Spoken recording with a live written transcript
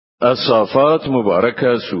as-Saaffat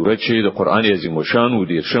مبارکه سوره چې د قران عظیم شان و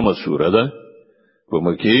دیرشمه سوره ده په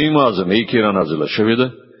مکه معظمه کې را نازله شوې ده.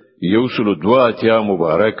 102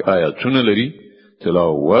 مبارک آیاتونه لري.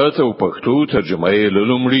 تلاوت او پښتو ترجمه یې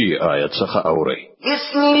لومړی آیت څخه اوري.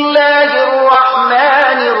 بسم الله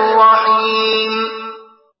الرحمن الرحیم.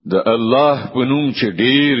 د الله په نوم چې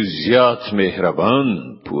ډیر زیات مهربان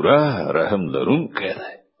پورا رحم لرونکی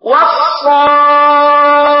دی. والصافات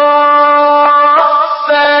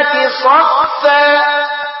صفا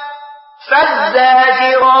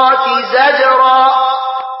فالزاجرات زجرا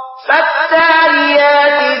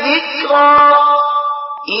فالتاليات ذكرا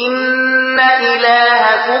إن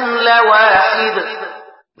إلهكم لواحد.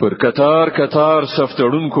 پر کتار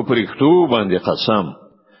سفتړونکو پرښتو باندې قسم،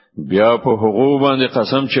 بیا په هغو باندې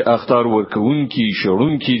قسم چې اختار ورکوونکی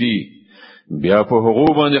شړونکی دي، بیا په هغو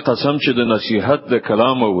باندې قسم چې د نصیحت د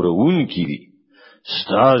کلام اورونکی دي.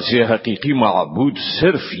 ستاسو حقيقي معبود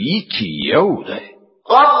صرف یو دی.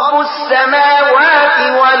 رب السماوات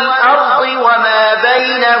والأرض وما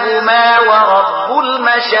بينهما ورب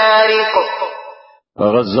المشارق.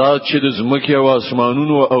 هغه ذات چې د زمکه او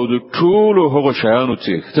اسمانونو او د ټولو هغو شیانو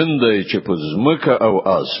څښتن دی چې په زمکه او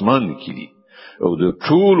اسمان کې دي او د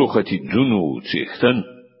ټولو ختیځونو څښتن.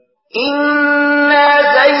 إنا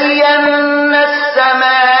زينا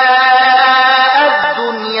السماء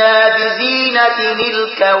الدنيا بزينة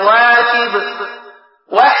الكواكب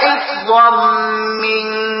وحفظا من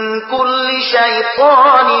كل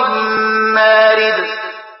شيطان مارد.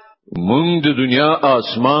 مونږ د دنیا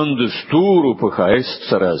اسمان د ستورو په خایست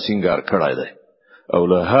سره سنگار کړای دی او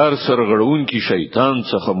له هر سرغړونکي شیطان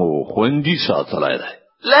څخه مو خوندي ساتلای دی.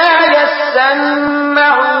 لا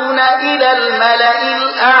يستمعون إلى الملأ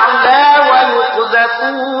الأعلى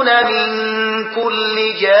ويقذفون من كل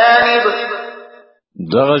جانب.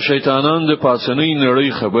 دغه شیطانان د پاسنۍ نړۍ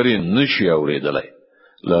خبرې نشي اوریدلای،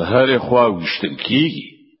 له هر خوا وشتل کیږي.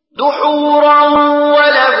 دحورا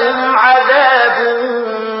ولهم عذاب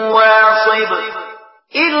واصب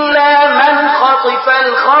إلا من خطف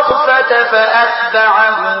الخطفة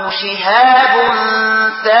فأتبعه شهاب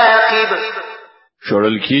ثاقب.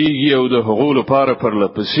 شړل کیږي او د هغو لپاره پر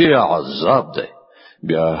لپسې عذاب دی.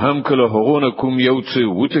 بیا هم کله هغونه کوم یو څه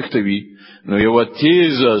وتښتوي نو یو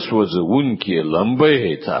تیز سوځونکي لمبه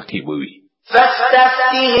تعقیبوي.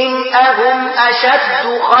 فاستفتهم أهم أشد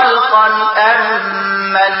خلقا أم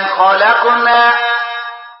من خلقنا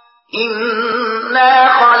إنا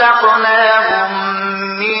خلقناهم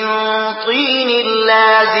من طين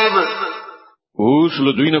لازب. اوس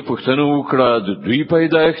له دوی نه پوښتنه وکړه د دوی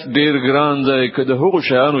پیدایښت ډیر ګران دی که د هغو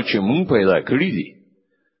شیانو چې مونږ پیدا کړی دي؟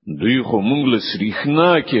 دوی خو مونږ له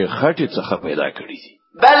سریښنا کې خټې څخه پیدا کړی دي.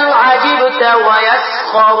 بل عجبت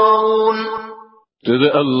ويسخرون. ته د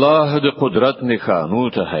الله د قدرت نښانو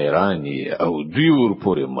ته حیران یې او دوی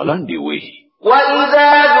ورپورې ملنډې وهي.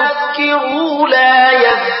 وإذا ذكروا لا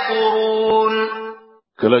يذكرون.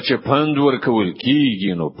 کله چې پند ورکول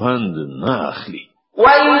کیږي نو پند نه اخلي.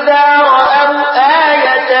 وإذا رأوا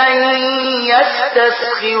آية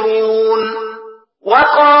يستسخرون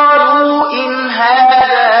وقالوا إن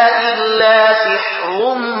هذا إلا سحر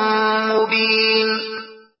مبين.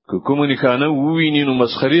 کوم نښانه وویني نو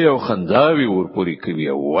مسخري او خنداوي ورپورې کوي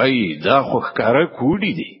او وایي دا خو ښکارا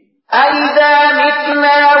کوډي دي. أَإِذَا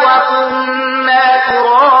مِتْنَا وَكُنَّا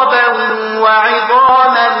تُرَابًا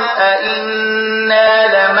وَعِظَامًا أَإِنَّا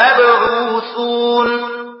لَمَبْعُوثُونَ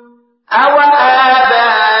أَوْ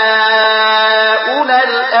آبَاؤُنَا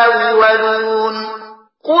الْأَوَّلُونَ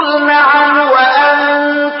قُلْ نَعَمْ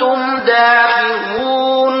وَأَنْتُمْ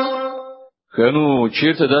دَاخِرُونَ. کنو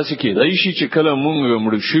چیرته داسې کېدای شي چې کله مونږ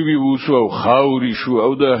مړ شوي ووسو او خاوري شو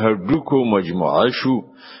او د هډوکو مجموعه شو،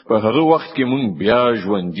 په هغه وخت کې مونږ بیا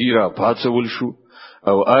ژوندۍ را پاتول شو؟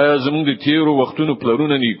 او آیا زمونږ د تیرو وختونو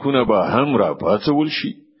پلرونه نیکونه به هم را پاتول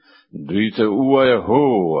شي؟ دوی ته ووایه هو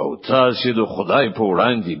او تاسو د خدای په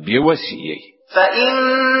وړاندې بې وسې یې.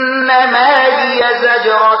 فإنما هي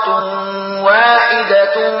زجرة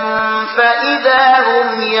واحدة فإذا هم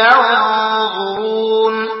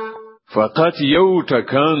ينظرون. فقط یو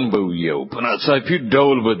ټکان به یو په ناڅاپي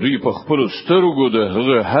ډول به دوی په خپل سترګو د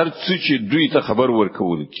هغه هر څه چې دوی ته خبر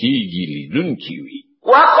ورکول کیږي لیدونکي وي.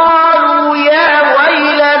 وقالوا يا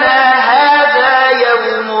ويلنا هذا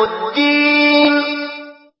يوم الدين.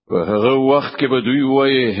 په هغه وخت کې به دوی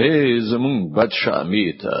وایي هي زمون بد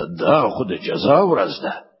شامیته دا خو د جزا ورځ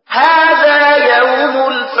ده. هذا يوم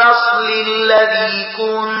الفصل الذي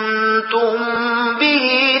كنتم به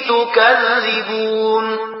تكذبون.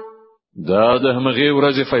 دا د همغه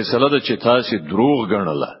ورځې فیصله ده چې تاسو دروغ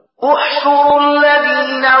ګڼله. احشروا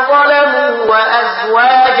الذين ظلموا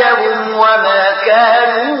وأزواجهم وما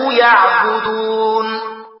كانوا يعبدون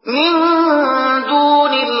من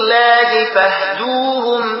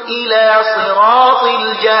فاهدوهم إلى صراط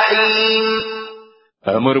الجحيم.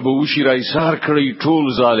 امر به وشي رايسار کړی ټول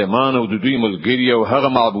ظالمان او د دوی ملګری او هغه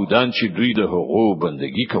معبودان چې دوی د هغو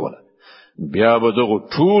بندگی کوله بیا به دغه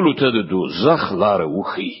ټول ته د دوزخ لار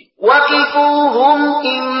وخی. وقفوهم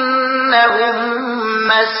إنهم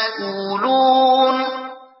مسئولون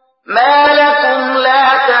ما لكم لا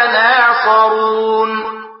تناصرون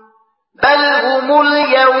بل هم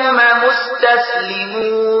اليوم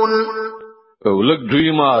مستسلمون. او لک دوی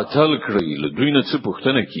ما تل کړی له دوی نه څه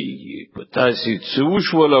پوښتنه کیږي په تاسو څه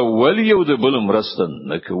وشول ولی یو د بل مرسته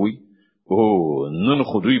نه کوي او نن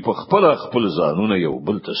خو دوی په خپل ځانونه یو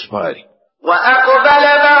بل ته سپاري. وأقبل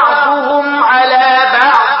بعضهم على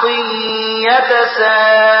بعض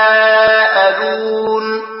يتساءلون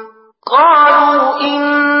قالوا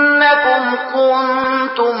إنكم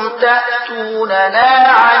كنتم تأتوننا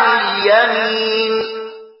عن اليمين.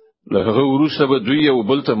 له ورسره به دوی یو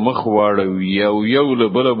بل ته مخ واړوي او یو له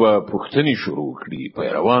بل به پوښتنې شروع کړي.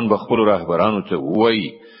 پیروان به خپل رهبرانو ته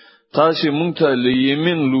وایي تاسو مونږ ته له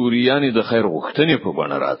یمن لوري یعنی د خیر غوښتنې په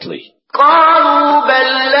بڼه راتلی. قالوا بل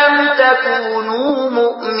لم تكونوا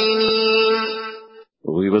مؤمنين.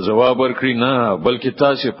 وی به جواب ورکړي نه بلکې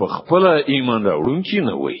تاسو په خپل ایمان راوړونکي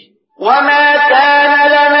نه وای. وما كان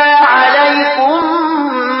لنا عليكم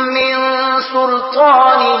من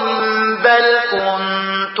سلطان بل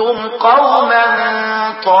كنتم قوما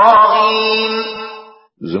طاغين.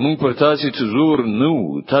 زمون پر تاسو ته زور نو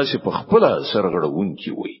تاسو په خپل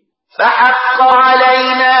سرغړونکي وای. فحق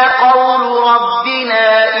علينا قول ربنا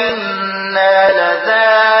إنا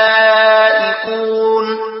لذائقون.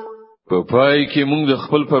 په پای کې موږ د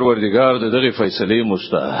خپل پروردگار د دغه فیصله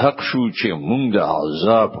مستحق شو چې موږ د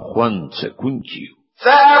عذاب خوند څکونکي.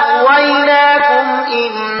 فأغويناكم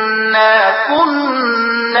إنا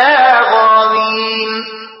كنا غاوين.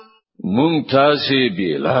 موږ تاسو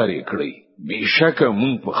بیلاری کړی بشکه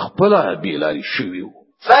موږ په خپل بیلاری شویو.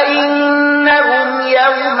 فإنهم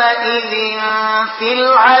يومئذ في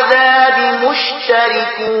العذاب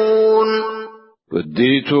مشتركون. په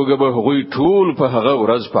دې توګه به هغوی ټول په هغه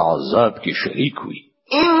ورځ په عذاب کې شریک وي.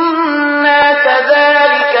 إنا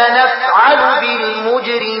كذلك نفعل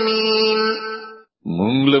بالمجرمين.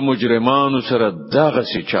 موږ له مجرمانو سره دغه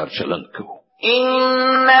سي چارچلن کوو.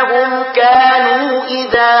 إنهم كانوا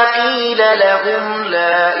إذا قيل لهم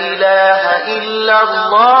لا إله إلا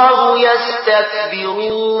الله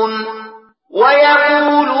يستكبرون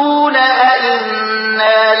ويقولون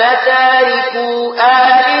أئنا لتاركو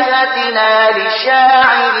آلهتنا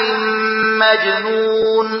لشاعر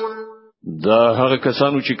مجنون. دا هغه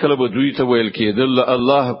کسانو چې کله به دوی ته ویل کېدل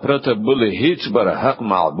الله پرته بل هیڅ بر حق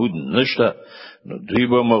معبود نشته نو دوی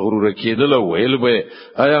به مغرور کېدل او ویل به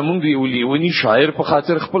آیا موږ دی ولي شاعر په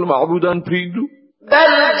خاطر خپل معبودان پریږدو.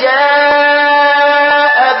 بل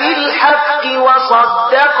جاء بالحق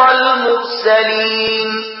وصدق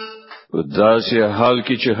المرسلين. دا سي حال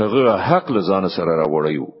کې چې هغه حق لزان سره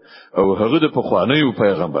راوړیو او هغه د پخوانیو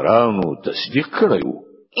پیغمبرانو تصدیق کړیو.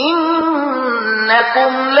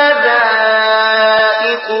 إنكم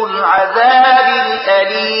لذائق العذاب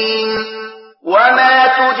الأليم وما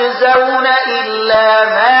تجزون إلا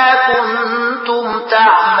ما كنتم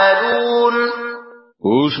تعملون.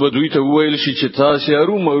 اوس به دوی ته ویل شي چې تاسو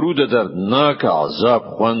هرو د دردناک عذاب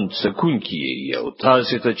خوند سکونکي او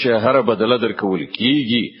تاسو ته چې هر بدله درکول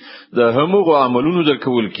کیږي د همغو عملونو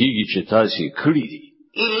درکول کیږي چې تاسو کړی دي.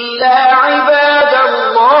 إلا عباد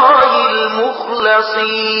الله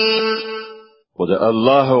المخلصين. خدای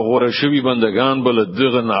الله غوړه شوی بندگان بل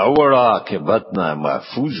دغه نعوړه عاقبت نه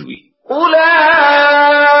محفوظ وي.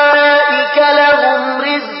 أولئك لهم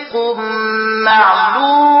رزق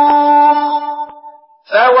معلوم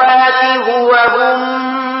فواكه وهم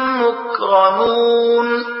مكرمون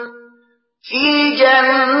في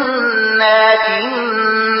جنات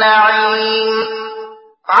النعيم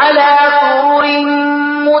على سرر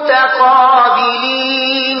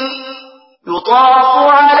متقابلين يطاف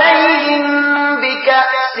عليهم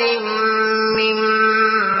بكأس من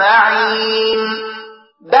معين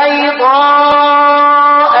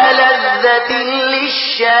بيضاء لذة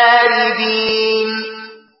للشاربين.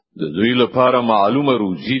 د دوی لپاره معلومه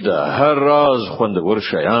روزي ده هر راز خوندور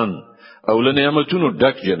شیان او له نعمتونو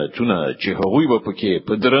ډک جنتونه چې هغوی به پکې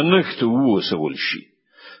په درنښت ووسول شي.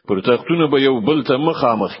 پر تختونه به یو بل ته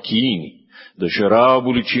مخامخ کینی د شراب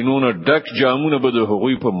ولچینونه ډک جامونه به د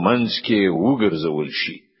هغوی په منځ کې وګرځول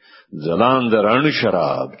شي. ځلان درانه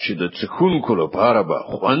شراب چې د څښونکو لپاره به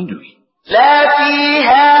خوند وي. لا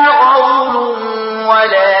فيها غول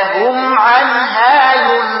ولا هم عنها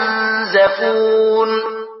ينزفون.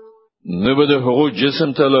 نه به د هغو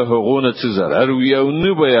جسم ته له هغو نه څه ضرر وي او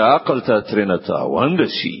نه به عقل ته ترنه تاوان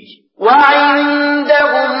رسي.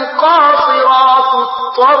 وعندهم قاصرات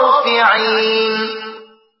الطرف عين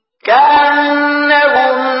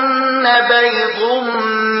كأنهن بيض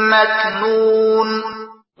مكنون.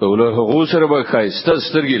 او له هغو سره به خایسته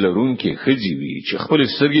سترګې لرونکي ښځې وي چې خپل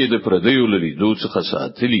سترګې د پردیو له لیدو څخه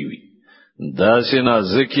ساتلې وي، داسې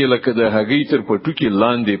نازکې لکه د هګۍ تر پټوکې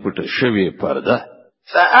لاندې پټه شوې پرده.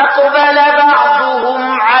 فأقبل بعضهم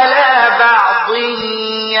على بعض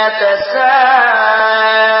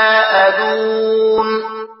يتساءلون.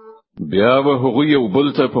 بیا به هغوی یو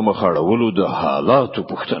بل ته په مخاړولو د حالاتو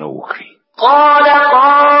پوښتنه وکړي. قال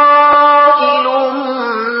قائل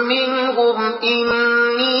منهم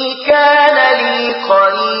إني كان لي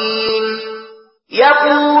قرين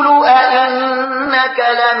يقول أئنك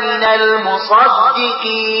لمن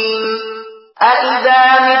المصدقين أئذا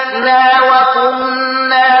متنا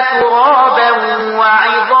وكنا ترابا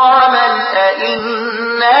وعظاما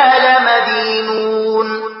أئنا لمدينون.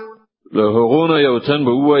 له هغونه یو تن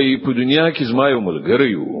به وایي په دنیا کې زما یو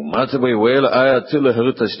ملګری و، ماته به ویل آیا ته له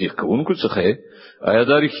هغه تصدیق کوونکو څخه؟ آیا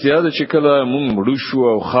دا رښتیا ده چې کله مونږ مړو شو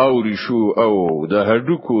او خاورې شو او د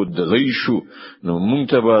هډوکو دغې شو نو مونږ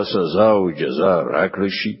ته به سزا او جزا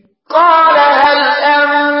راکړل شي؟ قال هل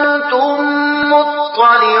أنتم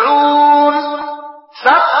مطلعون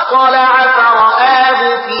فاطلع فرآه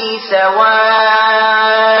في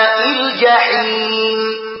سواء الجحيم.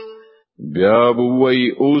 بیا به وایي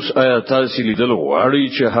اوس آیا تاسو لیدل غواړئ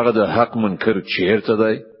چې هغه د حق منکر چیرته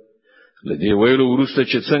دی؟ لدی ویلو ورسته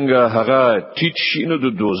چې څنګه هغه ټیټ شي نو د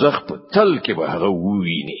دوزخ په تل کې به هغه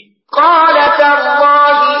وویني. قال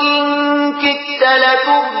تالله إن كدت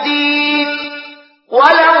لتردين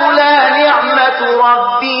ولولا نعمة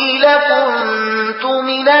ربي لكنت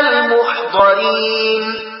من المحضرين.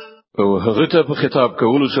 او هغه ته په خطاب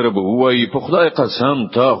کولو سره به وایي په خدای قسم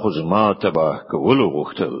تا خو زما تباه کولو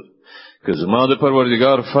غوښتل، که زما د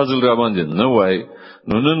پروردگار فضل را باندې نه وای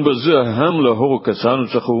نو نن به زه هم له هغو کسانو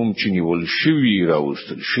څخه وم چې نیول شوي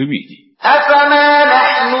راوستل شوي دي. أفما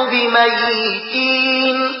نحن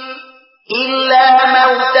بميتين إلا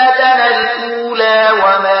موتتنا الأولى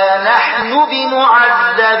وما نحن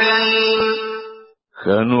بمعذبين.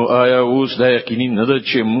 خانو آیا اوس دا یقیني نه ده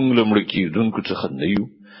چې مونږ له مړ کېدونکو څخه نه یو؟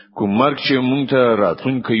 کوم مرګ چې مونږ ته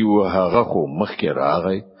راتلونکی یو هغه خو مخکې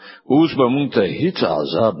راغی، اوس به مونږ ته هیڅ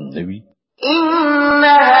عذاب نه وي. إن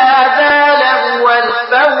هذا لهو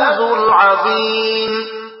الفوز العظيم.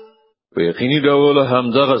 په یقیني ډول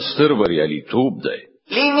همدغه ستر بریالیتوب دی.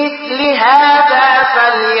 لمثل هذا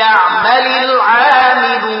فليعمل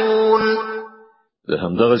العاملون. د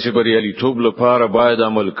همدغه بریالیتوب لپاره باید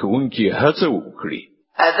عمل کوونکي هڅه وکړي.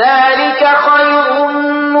 أذلك خير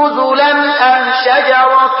نزلا أم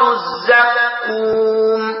شجرة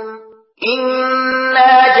الزقوم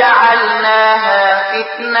إنا جعلناها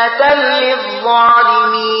فتنة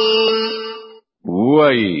للظالمين.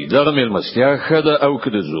 وای دغه ملمستیا خده او که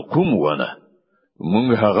د زقوم ونه مونږ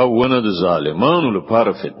هغه ونه د ظالمانو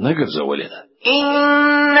لپاره فتنه ګرځولې ده.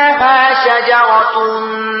 إنها شجرة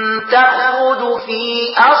تخرج في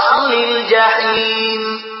أصل الجحيم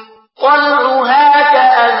طلعها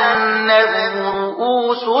كأنه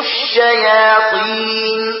رؤوس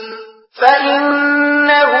الشياطين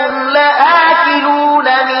فإنهم لآكلون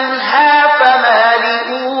منها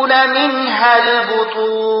فمالئون منها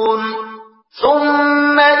البطون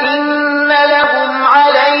ثم إن لهم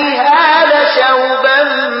عليها لشوبا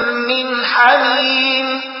من حميم.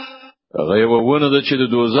 هغه ونه د چې د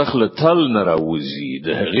دوزخ له تل نه راوځي، د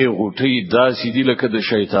هغې غوټۍ داسې دي لکه د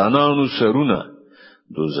شیطانانو سرونه.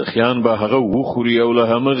 دوزخیان به هغه وخوري او له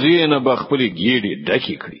همغې نه به خپل ګیډې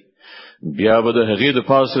ډکې کړي، بیا به د هغې د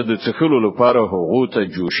پاسه د څښلو لپاره هغو ته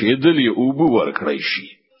جوشېدلې اوبه ورکړی شي.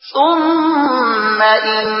 ثم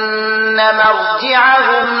إن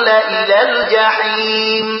مرجعهم لإلى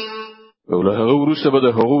الجحيم. او له هغه وروسته به د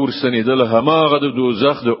هغو ورستنېدل هماغه د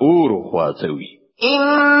دوزخ د اور خواته وي.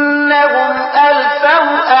 إنهم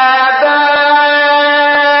ألفوا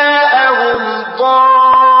آباءهم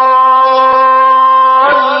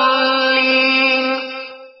ضالين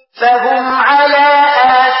فهم على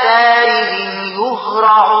آثارهم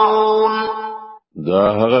يهرعون. دا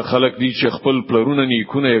هغه خلک دي چې خپل پلرونه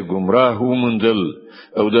نیکونه گمراه ومندل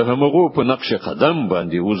او د همغو په نقش قدم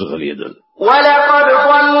باندې وزغلیدل. ولقد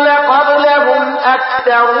ضل قبلهم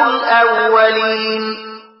أكثر الأولين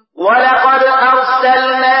ولقد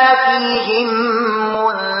أرسلنا فيهم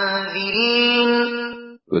منذرين.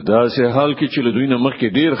 دا سه حال کې چې له دوی نه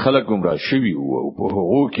مخکې ډیر خلک گمراه شوي وو او په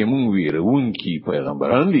هغو کې مونږ ویرونکي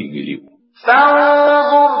پیغمبران لېږلي.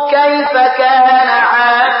 فانظر كيف كان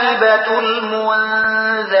عاقبة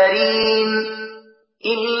المنذرين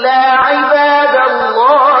إلا عباد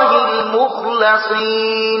الله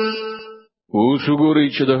المخلصين. اوس وګورئ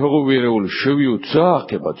چې د هغو ویرول شویو څه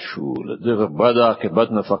عاقبت شو. دغه بد عاقبت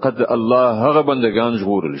نه فقط الله هغه بندگان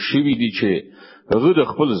ژغورل شوي دي چې هغه د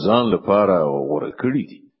خپل ځان لپاره غوړه کړی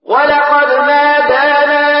دي. ولقد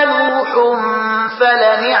نادانا نوح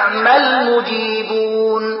فلنعم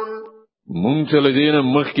المجيبون. مونږ ته لدينا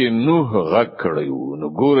مخکې نوح غږ کړیو، نو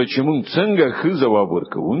ګوره چې مونږ څنګه ښه جواب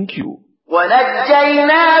ورکوونکي وو.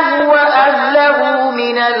 ونجيناه وأهله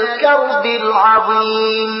من الكرب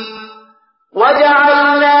العظيم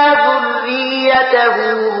وجعلنا ذريته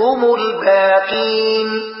هم الباقين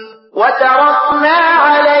وتركنا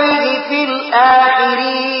عليه في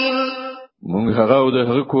الآخرين. مونږ هغه د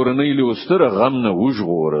هغه کورنۍ له ستره غم نه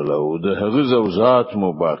وژغورل او د هغه زوجات مو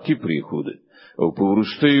باقی پریښود او په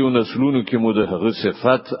وروستیو نسلونو کې مو د هغه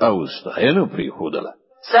صفات او ستاینه پریښودله.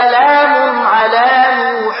 سلام على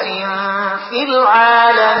نوح في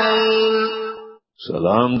العالمين.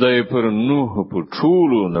 سلام دی پر نوح په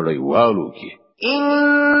ټولو نړیوالو کې.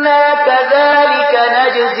 إنا كذلك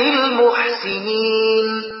نجزي المحسنين.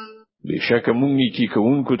 بشک مونږ کی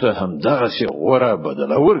کوونکو ته هم دغه څه غوړه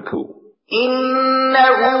بدله ورکو.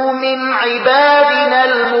 إنه من عبادنا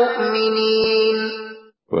المؤمنين.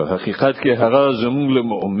 په حقیقت کې هغه زموږ له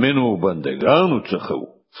مؤمنو بندگانو څخه و.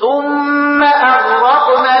 ثم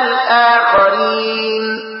أغرقنا الآخرين.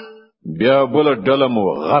 بیا بل ډله مو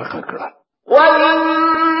غرق کړه.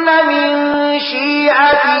 وإن من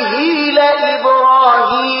شيعته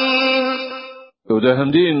لإبراهيم. او د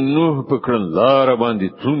همدې نوح په کړن لار باندې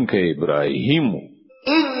تونکه ابراهیم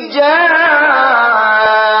إذ جاء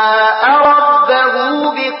ربه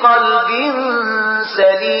بقلب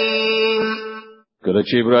سليم. کله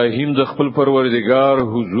چې ابراهیم د خپل پروردګار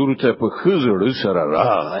حضور ته په خزړه سره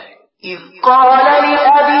راغی. إذ قال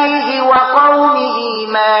لأبيه وقومه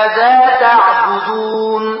ماذا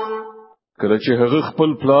تعبدون. کله چې هغه خپل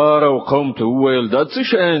پلار او قوم ته وویل دا څه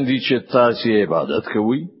شان دي چې تاسو عبادت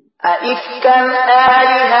کوئ؟ أئفكا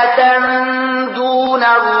آلهة دون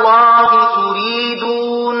الله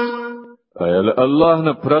تريدون. ایا الله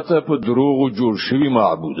نه پرته په دروغ جوړ شوی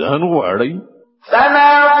معبودان غواړي؟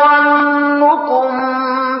 فما ظنكم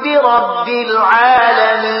برب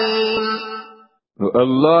العالمين.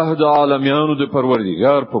 الله د عالمانو د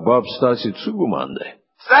پروردګار په باب ستاسو څه ګمان دی؟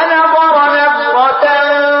 فنظر نظرة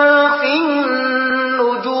في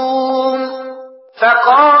النجوم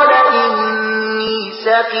فقال إني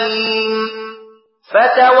سقيم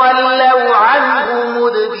فتولوا عنه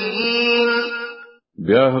مدبرين.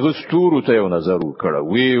 بیا هغه ستورو ته یو نظر وکړ،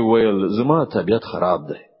 ویل زما طبیعت خراب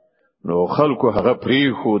دی. نو خلکو هغه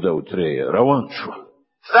پریښود او ترې روان شول.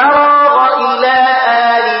 فراغ إلى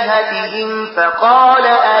آلهتهم فقال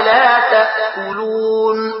ألا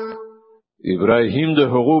تأكلون. ابراهیم د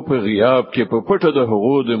هغو په غیاب کې په پټه د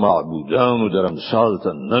هغو د معبودانو درمسال ته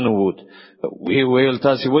ننوت، ویل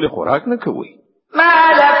تاسو ولې خوراک نه کوئ؟ ما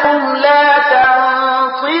لكم لا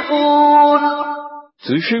تنطقون.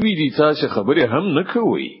 څه شوي دي تاسو خبرې هم نه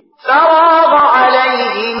کوئ؟ فراغ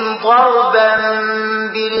عليهم ضربا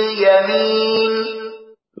باليمين.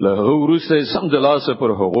 له ورسته سم د لاسه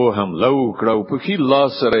پر هغو حمله وکړه او په خې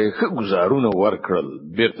لاس سره ښه گزارونه ورکړل،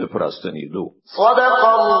 بیرته پراستنیدو. صدق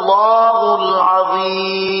الله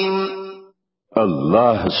العظیم.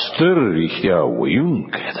 الله ستر رښتیا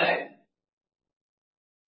ویونکی دی.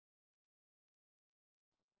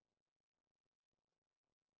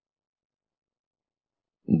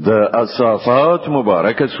 د as-Saaffat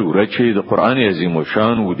مبارکه سوره چې د قران عظیم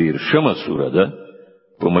شان و دیر شمه سوره ده،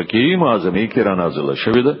 په مکی معظمه کې را نازله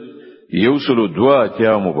شوې ده.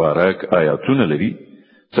 102 مبارک آیاتونه لري.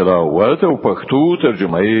 تلاوت او پښتو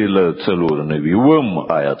ترجمه یې له 490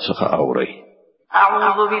 آیات څخه اوري.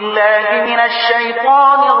 اعوذ بالله من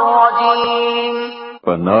الشیطان الرجیم.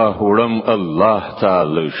 پناه وړم الله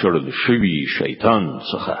تعالی شړل شوی شیطان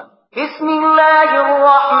څخه. بسم الله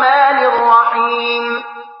الرحمن الرحیم.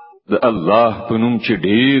 د الله په نوم چې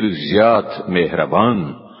ډیر زیات مهربان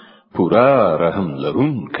پورا رحم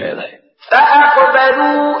لرونکی دی.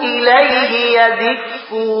 فأقبلوا إليه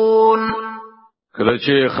يزفون. کله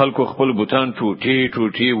چې خلکو خپل بوتان ټوټي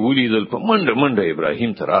ټوټي ولیدل، په منډه منډه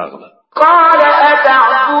ابراهیم ته راغله. قال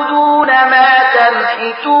أتعبدون ما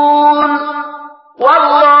تنحتون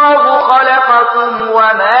والله خلقكم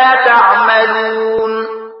وما تعملون.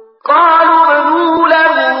 قالوا ابنوا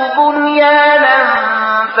له بنيانا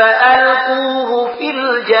فألقوه في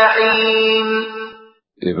الجحيم.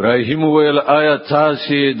 ابراهیم ویل آیا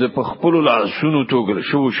تاسو د پخپل لاسونو توګل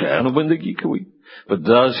شو شانو بندگی کوي؟ په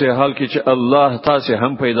داسې حال کې چې الله تاسو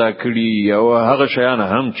هم پیدا کړی او هغه شیان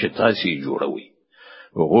هم چې تاسو جوړوي.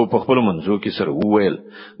 هغه په خپل منځو کې سره وویل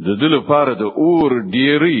د دل لپاره د اور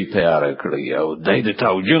ډیری تیار کړی او د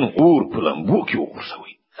توجن اور په لمبو کې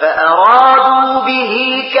ورسوي. فأرادوا به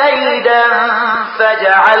كيدا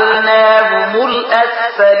فجعلناهم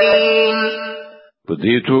الأسفلين. په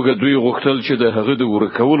دې توګه دوی غوښتل چې د هغه د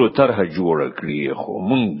ورکولو طرحه جوړه کړي، خو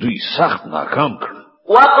موږ دوی سخت ناکام کړل.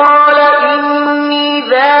 وقال إني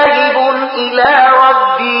ذاهب إلى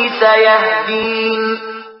ربي سيهدين.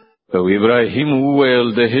 او ابراهیم وویل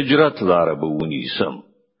د هجرت لار به ونیسم،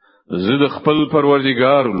 زه د خپل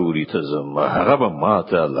پروردګار لوري ته ځم، هغه به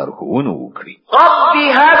ماته لارښوونه وکړي. رب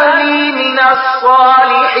هب لي من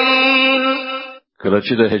الصالحين. کله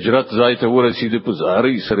چې د هجرت ځای ته ورسید په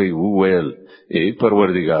زارۍ سره وویل ای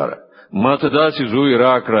پروردګار ماته داسې زوی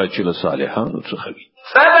راکړه چې له صالحانو څخه وي.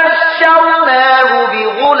 فبشرناه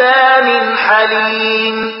بغلام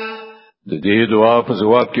حليم. د دې دعا په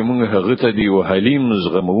جواب کې موږ هغه ته دی او حلیم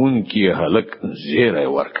زغمون کې هلک زیری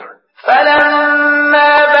ورکړ.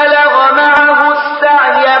 فلما بلغ معه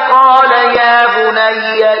السعي قال يا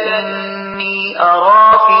بني إني أرى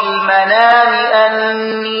في المنام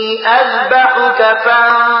أني أذبحك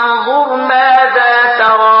فانظر ماذا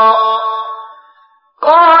ترى.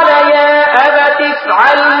 قال يا أبت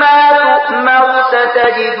افعل ما تؤمر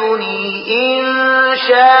ستجدني إن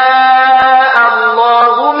شاء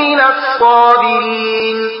الله من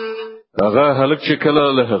الصابرين. هغه هلک چې کله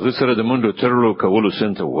له هغه سره د منډو ترلو کولو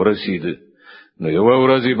سنت ورسید، نو یو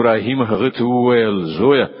ورځ ابراهیم هغه ته وویل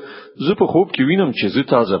زویا زه په خوب کې وینم چې زه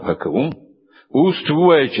تازه پکوم، اوس ته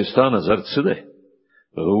وایې چې ستا نظر څه دی؟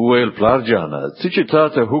 وویل پلار جانه څه چې تا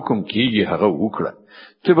ته حکم کیږي هغه وکړه،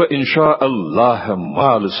 ته به ان شاء الله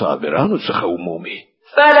مال صابرانو څخه ومومي.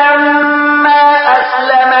 فلما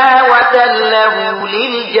أسلما وتله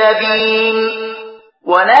للجبين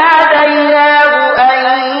وناديناه أن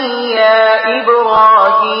يا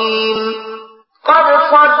إبراهيم قد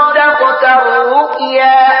صدقت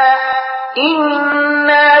الرؤيا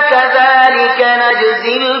إنا كذلك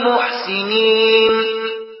نجزي المحسنين.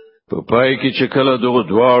 په پای کې چې کله دغه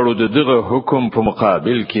دواړو د دغه حکم په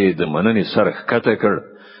مقابل کې د مننې سره ښکته کړ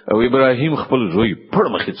او ابراهیم خپل زوی پر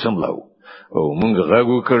مخې څملاو او مونږ غږ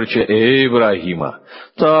وکړ چې ای ابراهیم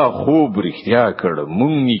تا خوب رښتیا کړ،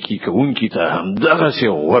 مونږ نیکی کوونکی ته هم دغه سي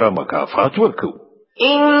غوره مکافات ورکو.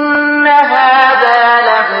 إن هذا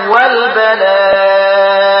لهو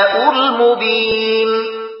البلاء المبين.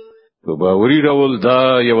 په باوري ډول دا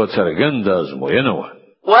یو څرګند ازموینه وه.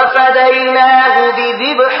 وفديناه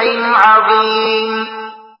بذبح عظيم.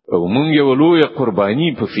 او مونږ یو لوی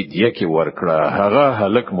قرباني په فدیه کې ورکړه، هغه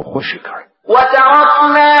هلک مو خوشی کړ.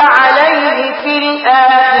 وتركنا عليه في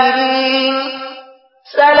الآخرين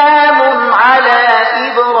سلام على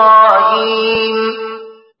إبراهيم.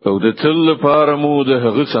 او د تل لپاره مو د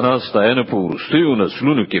هغه سناستاینه په وروستیو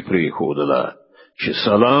نسلونو کې پرې ښودله چې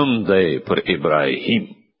سلام دی پر ابراهیم.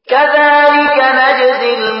 كذلك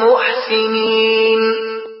نجزي المحسنين.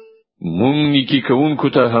 مونږ نیکی کوونکو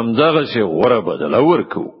ته همدغه سي غوره بدله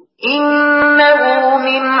ورکو. إنه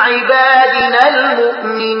من عبادنا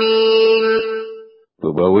المؤمنين. په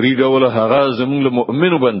باوري ډول هغه زموږ له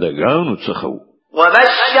مؤمنو بندگانو څخه و.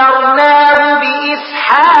 وبشرناه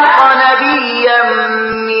بإسحاق نبيا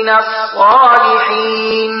من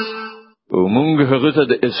الصالحين. او مونږ هغه ته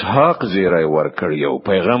د اسحاق زیری ورکړ، یو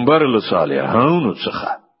پیغمبر له صالحانو څخه.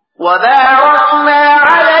 وباركنا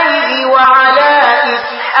عليه وعلى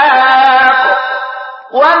إسحاق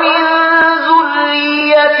ومن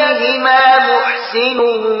ذريتهما محسن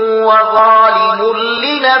وظالم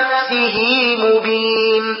لنفسه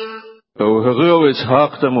مبين. او هغه او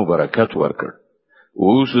اسحاق ته مبارکت ورکړ.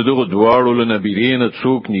 اوس دغه دواړو له نبیرینه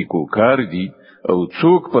څوک نیکو کار دي او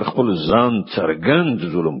څوک پر خپل ځان څرګند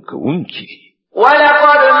ظلم کوونکی.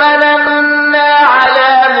 ولقد مننا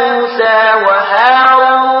على موسى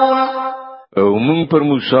وهارون. او مونږ پر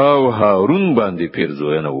موسی او هارون باندې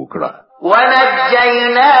پیرزوینه وکړه.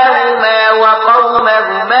 ونجيناهما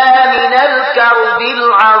وقومهما من الكرب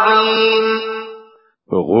العظيم.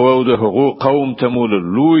 هغه د هغو قوم ته مول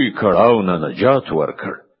لوی کړهو نه نجات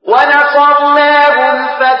ورکړ. ونصرناهم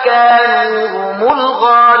فكانوا هم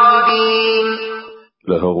الغالبين.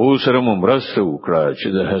 له هغو سره مرسته وکړه چې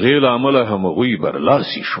د هغې عمل هم غوي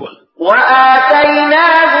برلاسي شول.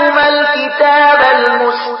 وآتيناهما الكتاب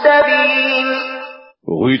المستبين.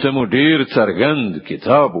 غوي ته مو ډیر څرګند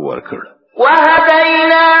کتاب ورکړ.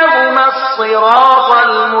 وهديناهما الصراط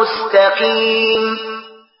المستقيم.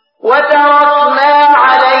 وتركنا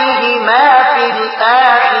عليهما في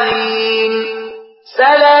الآخرين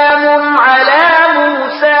سلام على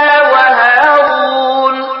موسى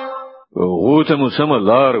وهارون. غوته مو سم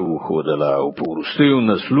لار وښودله او په وروستیو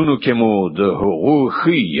نسلونو کې مو د هغو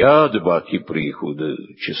ښه یاد باقي پرېښود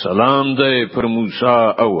چې سلام دی پر موسی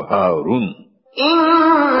او هارون.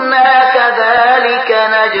 إنا كذلك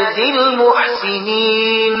نجزي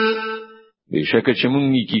المحسنين بشکه چې موږ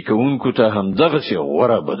نیکی کوونکو ته هم دغه څه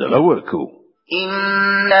غوړه بدله ورکو.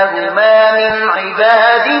 إنهما من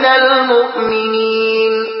عبادنا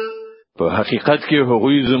المؤمنين په حقیقت کې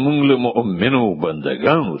هغوی زموږ له مؤمنو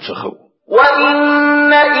بندگانو څخه.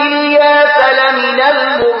 وإن إلياس لمن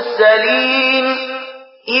المرسلين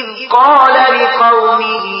إذ قال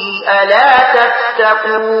لقومه ألا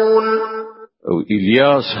تتقون او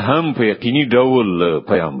الیاس هم په یقیني ډول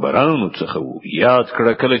پیغمبرانو څخه وو. یاد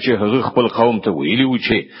کړه کله چې هغه خپل قوم ته ویلي و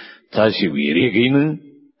چې تاسو ویریږئ نه.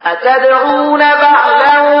 أتدعون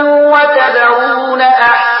بعلا وتدعون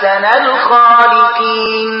أحسن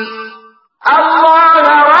الخالقين الله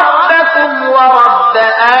ربكم ورب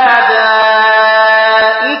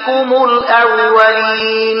آبائكم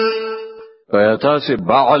الأولين. پیا تاسو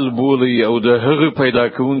بعل بولی او د هغه پیدا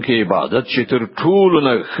کوونکې عبادت چې تر ټولو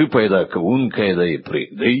نه ښه پیدا کوونکې دی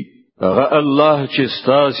پرېږدي. هغه الله چې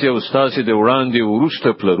ستاسو او ستاسو د وړاندې ورسته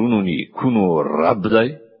پلرونو نیکونو رب دی.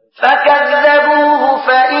 فكذبوه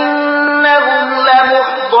فإنهم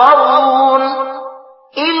لمحضرون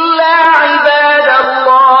إلا عباد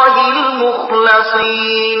الله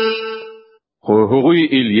المخلصين. خو هغوی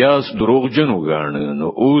الیاس دروغجن وګاڼه، نو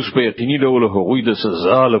اوس په یقیني ډول هغوی د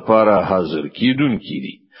سزا لپاره حاضر کیدونکي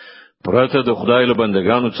دي پرته د خدای له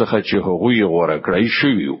بندگانو څخه چې هغوی غوړه کړی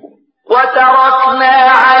شوی وو. وتركنا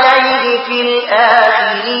عليه في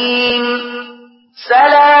الآخرين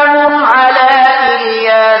سلام على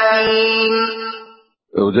إلياسين.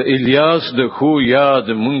 او د الیاس د خو یاد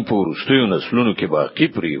مونږ په وروستیو نسلونو کې باقی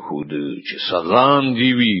پرې خو چې سلام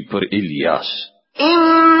دی وی پر الیاس.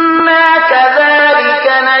 إنا كذلك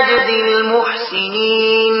نجزي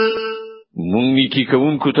المحسنين مونږ نیکی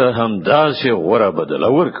کوونکو ته هم داسې غوړه بدله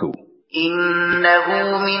ورکو. إنه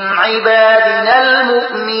من عبادنا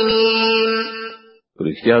المؤمنين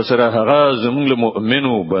رښتیا سره هغه زموږ له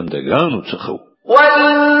مؤمنو بندگانو څخه.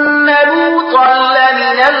 وإن لوطا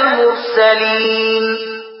لمن المرسلين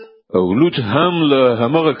او لوط هم له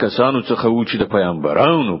همغه کسانو څخه و چې د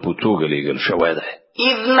پیغمبرانو په توګه لېږل شوی دی.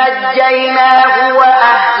 إذ نجيناه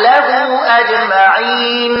وأهله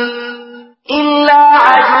أجمعين إلا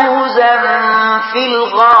عجوزا في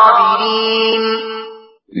الغابرين.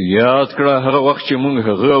 یاد کړه هغه وخت چې موږ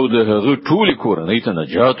هغه او د هغه ټولي کورنۍ ته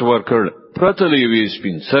نجات ورکړ پرته له یوې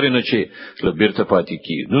سپین سرې نه چې له بیرته پاتې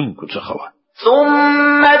کېدونکو څخه و.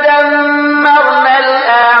 ثم دمرنا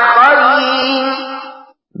الآخرين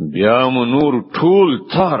بیا مو نور ټول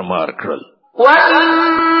تار مار کړل.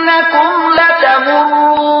 وإنكم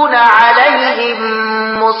لتمرون عليهم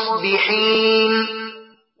مصبحين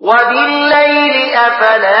وبالليل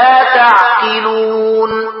أفلا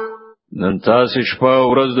تعقلون. نن تاسو شپه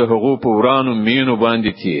ورځ د هغو په ورانو مینو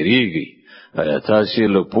باندې تیریږي، آیا تاسو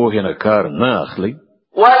له پوهې نه کار نه اخلئ؟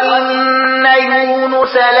 وإن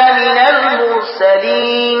يونس لمن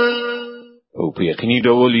المرسلين او په یقیني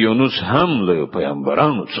ډول یونس هم له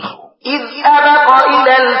پیغمبرانو څخه إذ أبق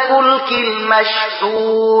إلى الفلك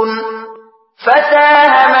المشحون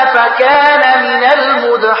فساهم فكان من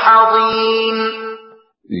المدحضين.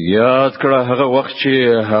 یاد کړه هغه وخت چې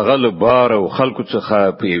هغه له بار او خلکو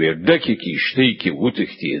څخه په یوه ډکه کیشته کې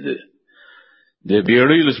وتښتید. د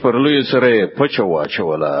بیړۍ لسپرلوی سره پچا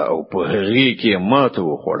واچوله او په هغه کې ماته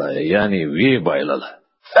وخوړه، یعنی وی بایلله.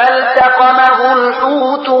 فالتقمه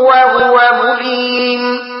الحوت وهو مليم.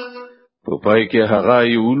 په پای کې هغه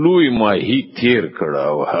یو لوی ماهی تیر کړ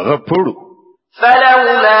او هغه پړو.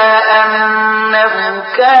 فلولا أنه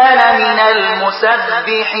كان من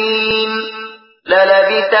المسبحين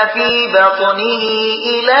للبث في بطنه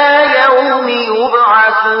إلى يوم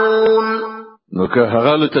يبعثون. نو که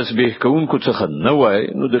هغه له تسبیح کوونکو څخه نه وای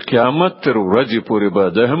نو د قیامت تر ورځې پورې به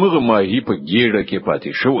د همغه ماهی په ګیډه کې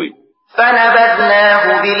پاتې شوی.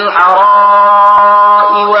 فنبذناه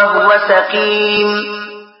بالعراء وهو سقيم.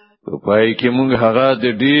 په پای کې موږ هغه د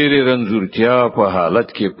ډېرې رنځورتیا په حالت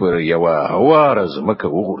کې پر یو هواره ځمکه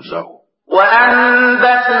وغورځاو.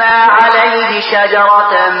 وأنبتنا عليه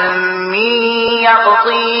شجرة من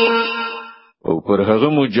يقطين. او پر هغه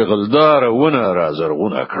مو جغلدار ونه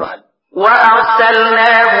رازرغونه کړه.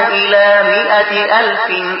 وأرسلناه إلى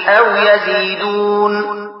 100,000 أو يزيدون.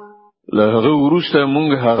 له هغه وروسته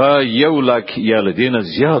موږ هغه 100,000 یا لدینه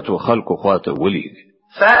زیاتو خلکو خواته ولید.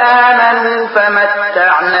 فآمنوا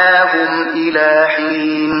فمتعناهم إلى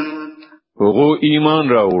حين. هغه ایمان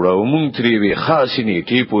راوړ او موږ ترې وی خاصې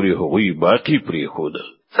نیټې پورې هغوی باقی پرې خود.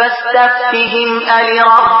 فاستفتهم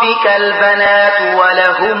ألربك البنات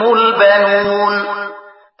ولهم البنون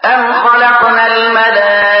أم خلقنا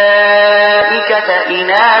الملائكة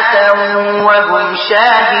إناثا وهم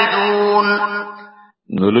شاهدون.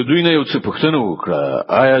 نو له دوی نه یو څه پوښتنه وکړه،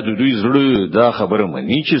 آیا د دوی زړه دا خبره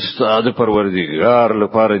مني چې ستاسو پروردګار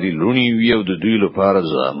لپاره دی لونی وي او د دوی لپاره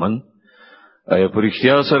ځامن؟ آیا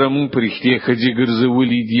پرختیا سره مونږ پرختیا خځې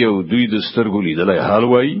ګرځولې دي او دوی د سترګو لیدلای حال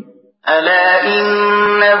وایي؟ ألا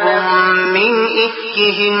إنهم من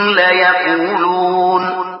إفكهم ليقولون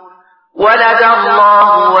ولد الله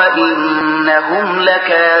وإنهم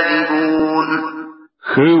لكاذبون.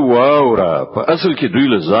 خو واورا په اصل کې دوی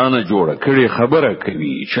له ځانه جوړه کړي خبره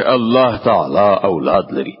کوي چې الله تعالی اولاد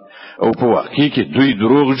لري او په واقع کې دوی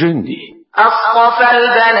دروغجن دي. أصطفى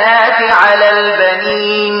البنات على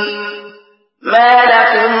البنين ما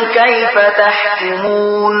لكم كيف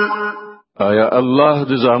تحكمون. آیا الله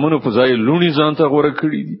د زامنو په ځای لونی ځان ته غوړه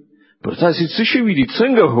کړی دي؟ پر تاسو څه شوی دي؟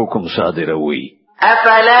 څنګه حکم صادروي؟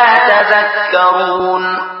 أفلا تذكرون.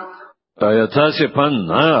 آیا تاسو پن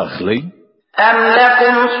نه اخلي؟ أم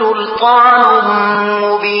لكم سلطان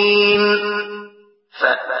مبين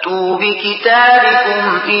فأتوا بكتابكم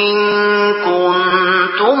إن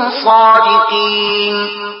كنتم صادقين.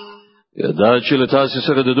 دا چې له تاسو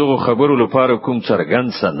سره دغه خبرو لپاره کوم څرګند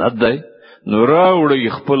سند دی، نو راوړئ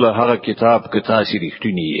خپل هغه کتاب که تاسو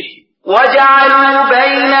رښتینی یې. وجعلوا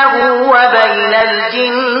بينه وبين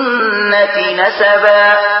الجنة نسبا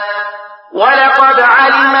ولقد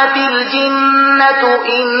علمت الجنة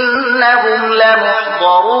إنهم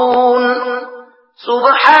لمحضرون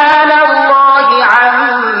سبحان الله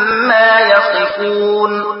عما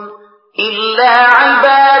يصفون إلا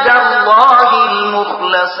عباد الله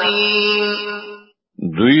المخلصين.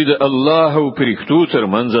 دوی د الله او پرښتو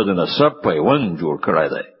ترمنځ د نسب پیوند جوړ کړی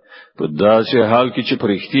دی، په داسې حال کې چې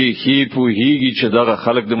پرښتې هی په هیږي چې دغه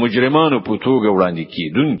خلک د مجرمانو په توګه وړاندې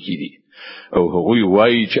کیدونکي دي او هغوی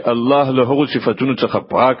وایي چې الله له هغو صفاتونو څخه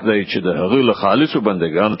پاک دی چې د هغه له خالصو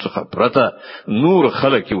بندگانو څخه پرته نور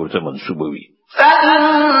خلک ورته منسوبوي.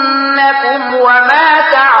 فإنكم وما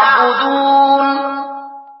تعبدون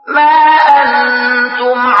ما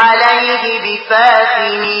أنتم عليه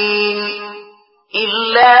بفاتنين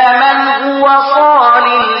إلا من هو صال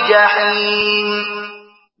الجحيم.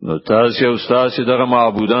 نو تاسو او تاسو دغه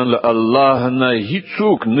معبودان له الله نه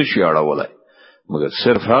هیڅوک نشي اړولای مګر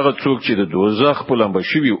صرف هغه څوک چې د دوزخ په لمبه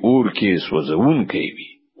شوی اور کې سوځون کوي.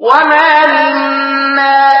 وما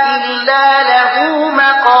منا إلا له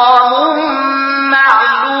مقام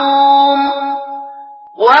معلوم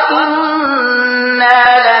وإنا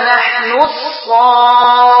لنحن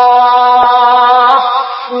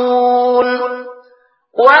الصافون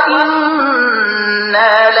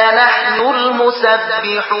وإنا لنحن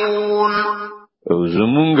المسبحون. او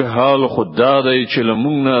زمونږ حال خدا دی چې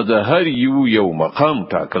لمونږ نه د هر یو مقام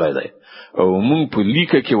ټاکلی دی او مونږ په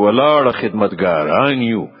لیکه کې ولاړه خدمتګاران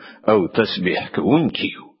یو او تسبیح کوونکي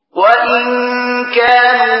یو. وإن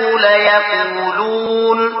كانوا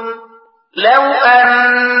ليقولون لو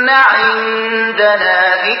أن عندنا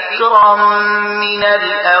ذكرا من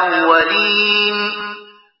الأولين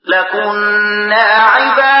لكنا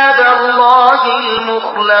عباد الله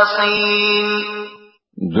المخلصين.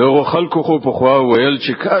 دغه خلکو خو په خوا ویل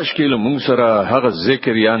چې کاش کې لمونږ سره هغه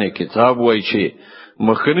ذکر یعنی کتاب وای چې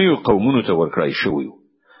مخنیو قومونو ته ورکړای شوی،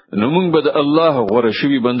 نو موږ به د الله غوړه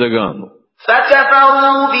شوی بندگانو.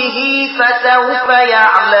 فكفروا به فسوف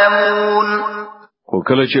يعلمون. خو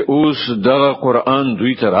کله چې اوس دغه قرآن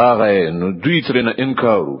دوی ته راغی نو دوی ترنه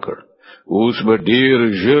انکار وکړ. اوس به ډیر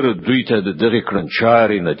ژر دوی ته دغه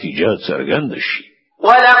کړنچاري نتیجه څرګند شي.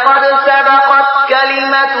 ولقد سبقت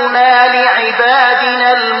كلمتنا لعبادنا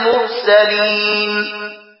المرسلين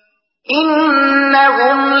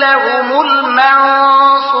إنهم لهم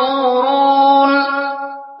المنصورون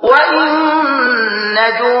وإن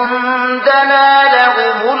جندنا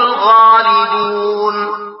لهم الغالبون.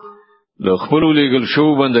 لخپل لګل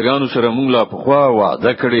شو بندگانو سره مونږ لا پخوا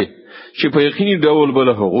وعده کړې چې په یقیني ډول به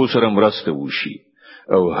له هغو سره مرسته وشي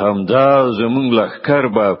او همدا زمونږ لخر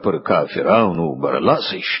به پر کافرانو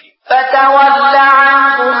برلاسي شي. فتول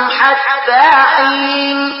عنهم حتى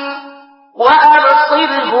حين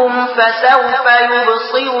وأبصرهم فسوف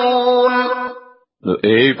يبصرون. نو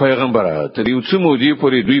ای پیغمبره تر یو څه مودې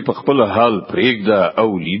پورې دوی په خپل حال پرېږده او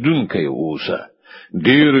لیدونکي اوسه،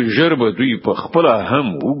 ډیر ژر به دوی په خپل هم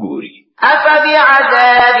وګوري.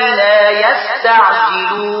 أفبعذابنا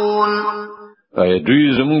يستعجلون. ایا دوی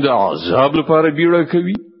زموږ د عذاب لپاره بیړه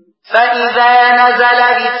کوي؟ فإذا نزل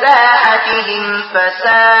بساحتهم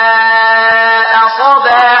فساء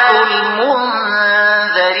صباح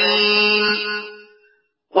المنذرين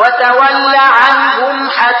وتول عنهم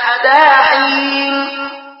حتى حين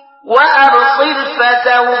وأبصر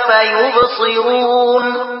فسوف يبصرون.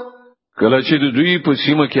 کله چې د دوی په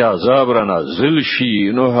سیمه کې عذاب را نازل شي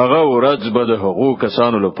نو هغه ورځ به د هغو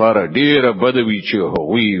کسانو لپاره ډیره بدوي چې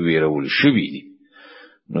هغوی ویرول شوي دي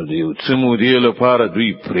نو د یو څه مودې لپاره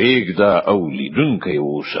دوی پرېږده او لیدونکي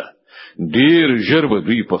اوسه ډیر ژر به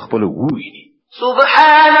دوی په خپل وویني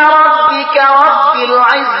سبحان ربك رب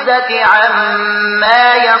العزة عما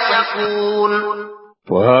يصفون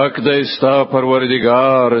پاک د استا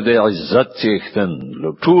پروردگار د عزت څښتن له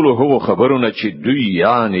ټولو هغو خبرونه چې دوی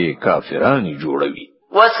یعنی کافرانی جوړوي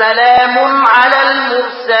وسلام على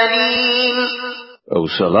المرسلين او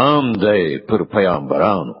سلام دی پر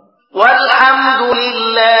پیامبرانو والحمد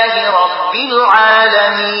لله رب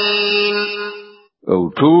العالمين او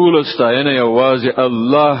ټول ستاینه یوازې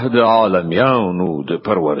الله د عالمیانو د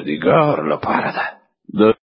پروردگار لپاره ده